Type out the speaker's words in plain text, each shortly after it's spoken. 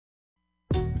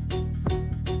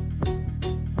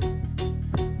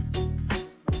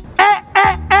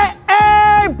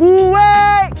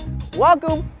Bowie!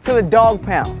 Welcome to the Dog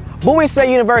Pound, Bowie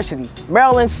State University,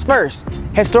 Maryland's first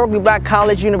historically black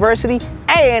college university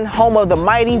and home of the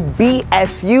mighty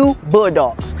BSU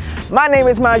Bulldogs. My name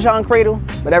is Mahjong Cradle,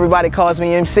 but everybody calls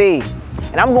me MC.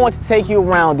 And I'm going to take you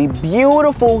around the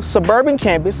beautiful suburban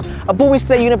campus of Bowie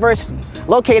State University,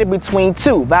 located between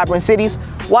two vibrant cities,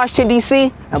 Washington,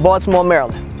 D.C. and Baltimore,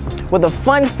 Maryland. With a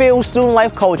fun-filled student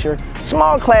life culture,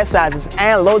 small class sizes,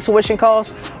 and low tuition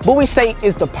costs, Bowie State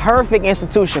is the perfect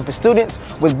institution for students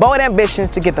with bold ambitions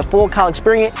to get the full college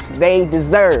experience they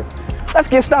deserve. Let's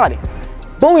get started.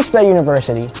 Bowie State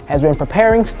University has been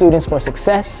preparing students for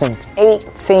success since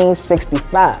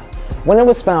 1865, when it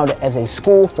was founded as a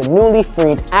school for newly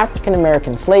freed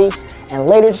African-American slaves and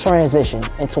later transitioned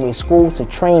into a school to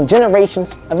train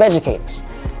generations of educators.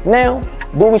 Now,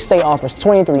 Bowie State offers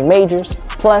 23 majors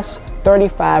plus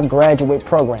 35 graduate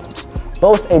programs,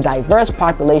 boasts a diverse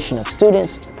population of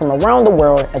students from around the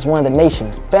world as one of the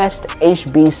nation's best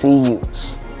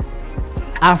HBCUs.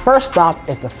 Our first stop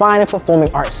is the Fine and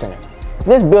Performing Arts Center.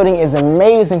 This building is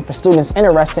amazing for students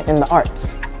interested in the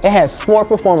arts. It has 4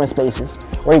 performance spaces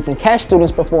where you can catch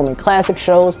students performing classic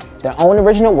shows, their own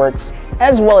original works,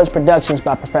 as well as productions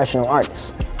by professional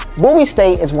artists. Bowie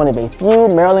State is one of a few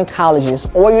Maryland colleges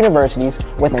or universities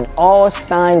with an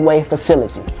all-Steinway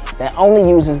facility that only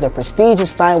uses the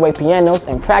prestigious Steinway pianos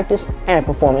in practice and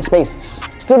performance spaces.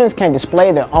 Students can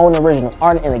display their own original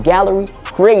art in the gallery,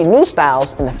 create new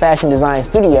styles in the fashion design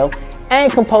studio, and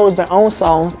compose their own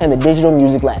songs in the digital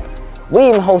music lab. We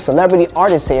even host celebrity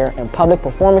artists here in public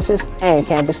performances and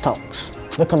campus talks.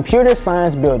 The Computer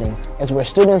Science Building is where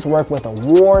students work with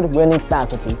award-winning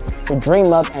faculty to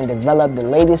dream up and develop the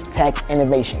latest tech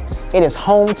innovations. It is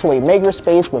home to a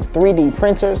makerspace with 3D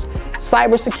printers,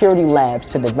 cybersecurity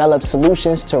labs to develop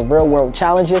solutions to real-world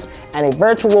challenges, and a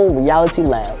virtual reality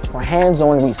lab for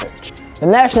hands-on research. The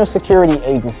National Security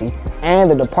Agency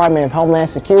and the Department of Homeland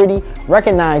Security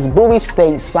recognize Bowie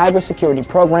State's cybersecurity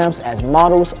programs as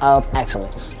models of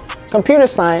excellence. Computer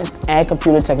science and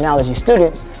computer technology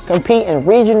students compete in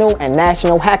regional and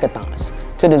national hackathons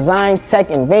to design tech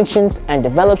inventions and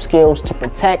develop skills to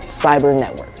protect cyber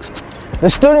networks. The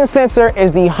Student Center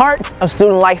is the heart of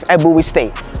student life at Bowie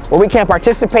State, where we can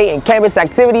participate in campus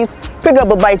activities, pick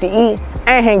up a bite to eat,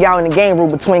 and hang out in the game room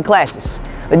between classes.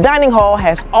 The dining hall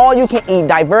has all-you-can-eat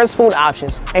diverse food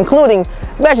options, including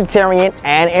vegetarian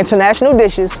and international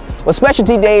dishes, with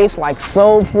specialty days like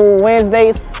Soul Food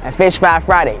Wednesdays and Fish Fry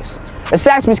Fridays. The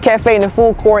Saxby's Cafe in the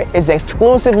food court is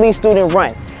exclusively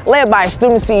student-run, led by a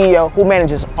student CEO who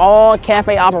manages all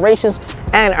cafe operations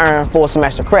and earns full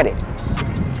semester credit.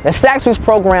 The Saxby's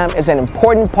program is an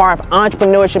important part of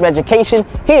entrepreneurship education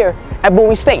here at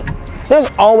Bowie State. There's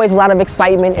always a lot of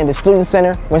excitement in the Student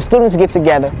Center when students get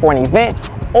together for an event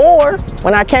or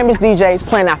when our campus DJs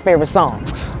play our favorite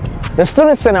songs. The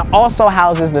Student Center also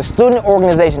houses the Student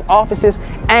Organization offices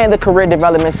and the Career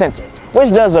Development Center,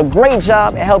 which does a great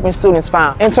job at helping students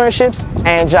find internships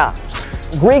and jobs.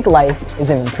 Greek life is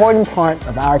an important part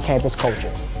of our campus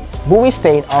culture. Bowie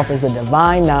State offers the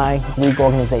Divine 9 Greek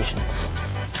organizations.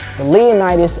 The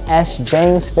Leonidas S.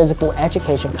 James Physical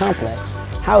Education Complex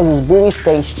houses Bowie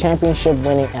State's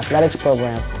championship-winning athletics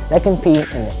program that compete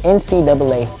in the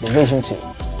NCAA Division II.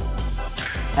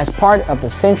 As part of the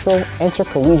Central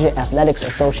Intercollegiate Athletics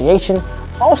Association,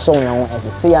 also known as the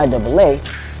CIAA,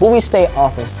 Bowie State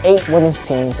offers 8 women's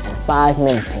teams and 5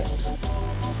 men's teams.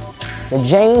 The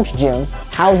James Gym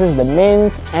houses the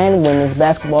men's and women's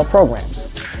basketball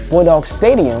programs. Bulldog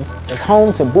Stadium is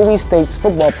home to Bowie State's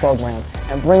football program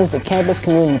and brings the campus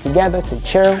community together to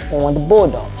cheer on the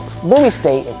Bulldogs. Bowie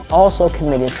State is also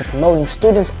committed to promoting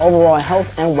students' overall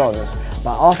health and wellness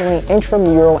by offering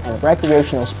intramural and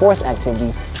recreational sports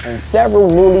activities in several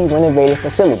newly renovated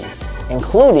facilities,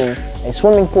 including a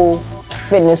swimming pool, a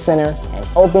fitness center, and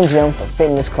open gym for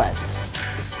fitness classes.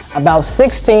 About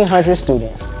 1,600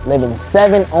 students live in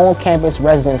 7 on-campus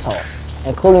residence halls,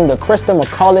 including the Krista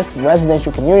McAuliffe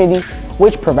Residential Community,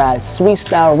 which provides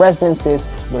suite-style residences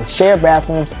with shared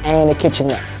bathrooms and a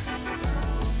kitchenette.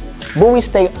 Bowie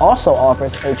State also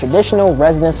offers a traditional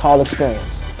residence hall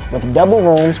experience, with double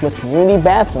rooms with community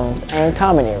bathrooms and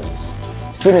common areas.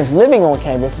 Students living on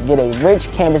campus get a rich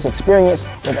campus experience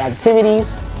with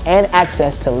activities and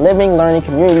access to living learning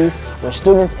communities where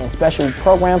students in specialty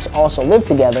programs also live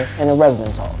together in the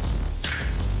residence halls.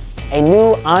 A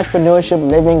new entrepreneurship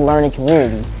living learning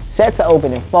community set to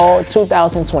open in fall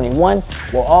 2021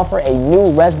 will offer a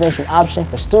new residential option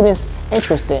for students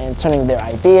interested in turning their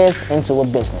ideas into a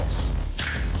business.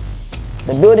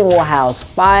 The building will house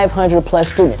 500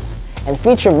 plus students and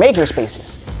feature maker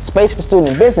spaces, space for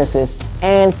student businesses,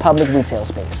 and public retail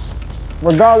space.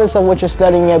 Regardless of what you're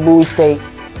studying at Bowie State,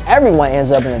 everyone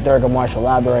ends up in the Thurgood Marshall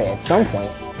Library at some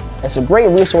point. It's a great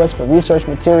resource for research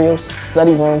materials,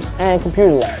 study rooms, and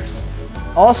computer labs.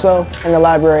 Also, in the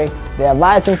library, the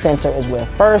Advising Center is where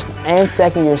first and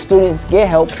second year students get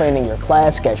help planning your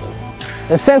class schedule.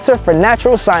 The Center for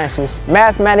Natural Sciences,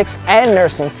 Mathematics, and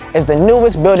Nursing is the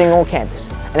newest building on campus,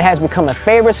 and it has become a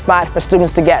favorite spot for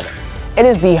students to gather. It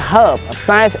is the hub of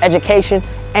science education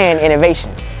and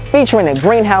innovation, featuring a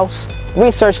greenhouse,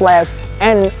 research labs,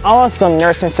 and an awesome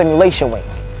nursing simulation wing.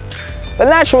 The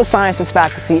natural sciences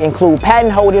faculty include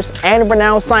patent holders and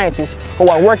renowned scientists who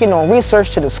are working on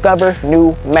research to discover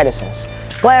new medicines.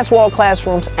 Glass-wall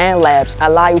classrooms and labs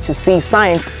allow you to see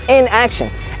science in action,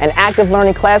 and active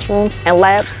learning classrooms and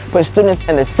labs put students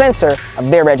in the center of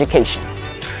their education.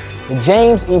 The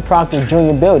James E. Proctor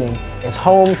Jr. Building is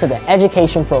home to the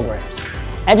education programs.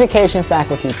 Education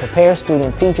faculty prepare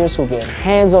student teachers who get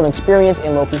hands-on experience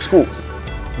in local schools.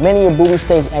 Many of Bowie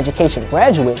State's education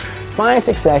graduates find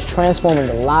success transforming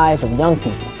the lives of young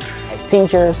people as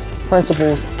teachers,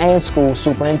 principals, and school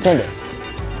superintendents.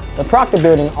 The Proctor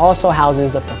Building also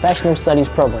houses the professional studies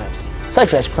programs,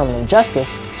 such as criminal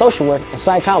justice, social work, and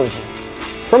psychology.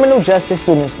 Criminal justice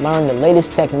students learn the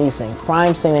latest techniques in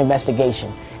crime scene investigation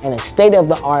in a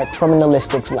state-of-the-art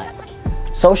criminalistics lab.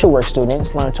 Social work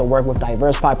students learn to work with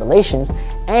diverse populations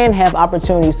and have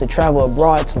opportunities to travel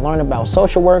abroad to learn about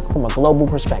social work from a global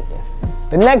perspective.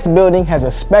 The next building has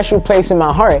a special place in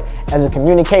my heart as a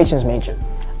communications major,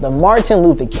 the Martin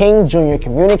Luther King Jr.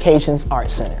 Communications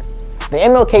Arts Center. The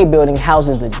MLK building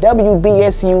houses the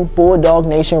WBSU Bulldog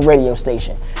Nation radio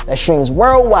station that streams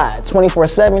worldwide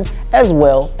 24/7, as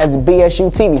well as the BSU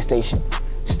TV station.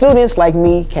 Students like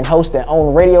me can host their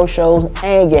own radio shows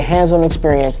and get hands-on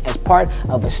experience as part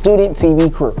of a student TV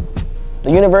crew.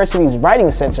 The university's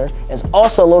Writing Center is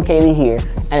also located here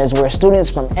and is where students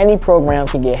from any program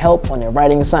can get help on their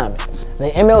writing assignments.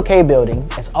 The MLK building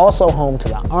is also home to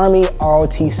the Army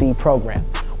ROTC program,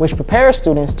 which prepares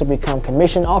students to become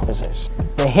commissioned officers.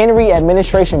 The Henry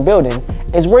Administration Building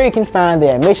is where you can find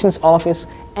the admissions office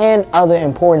and other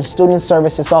important student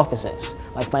services offices,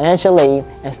 like financial aid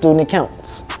and student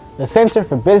accountants. The Center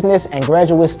for Business and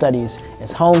Graduate Studies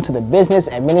is home to the business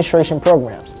administration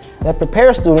programs that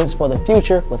prepare students for the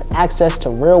future with access to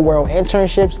real-world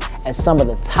internships at some of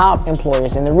the top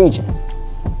employers in the region.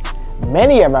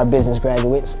 Many of our business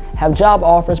graduates have job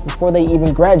offers before they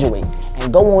even graduate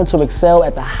and go on to excel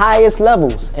at the highest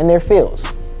levels in their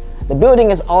fields. The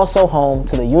building is also home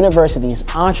to the university's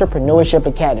Entrepreneurship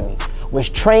Academy,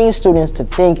 which trains students to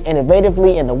think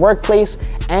innovatively in the workplace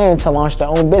and to launch their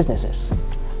own businesses.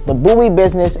 The Bowie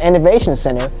Business Innovation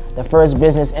Center, the first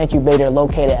business incubator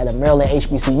located at a Maryland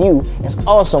HBCU, is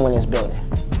also in this building.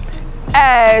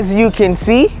 As you can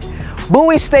see,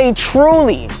 Bowie State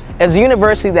truly is a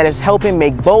university that is helping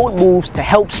make bold moves to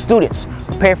help students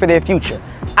prepare for their future.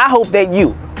 I hope that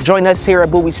you join us here at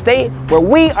Bowie State, where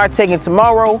we are taking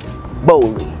tomorrow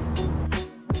boldly.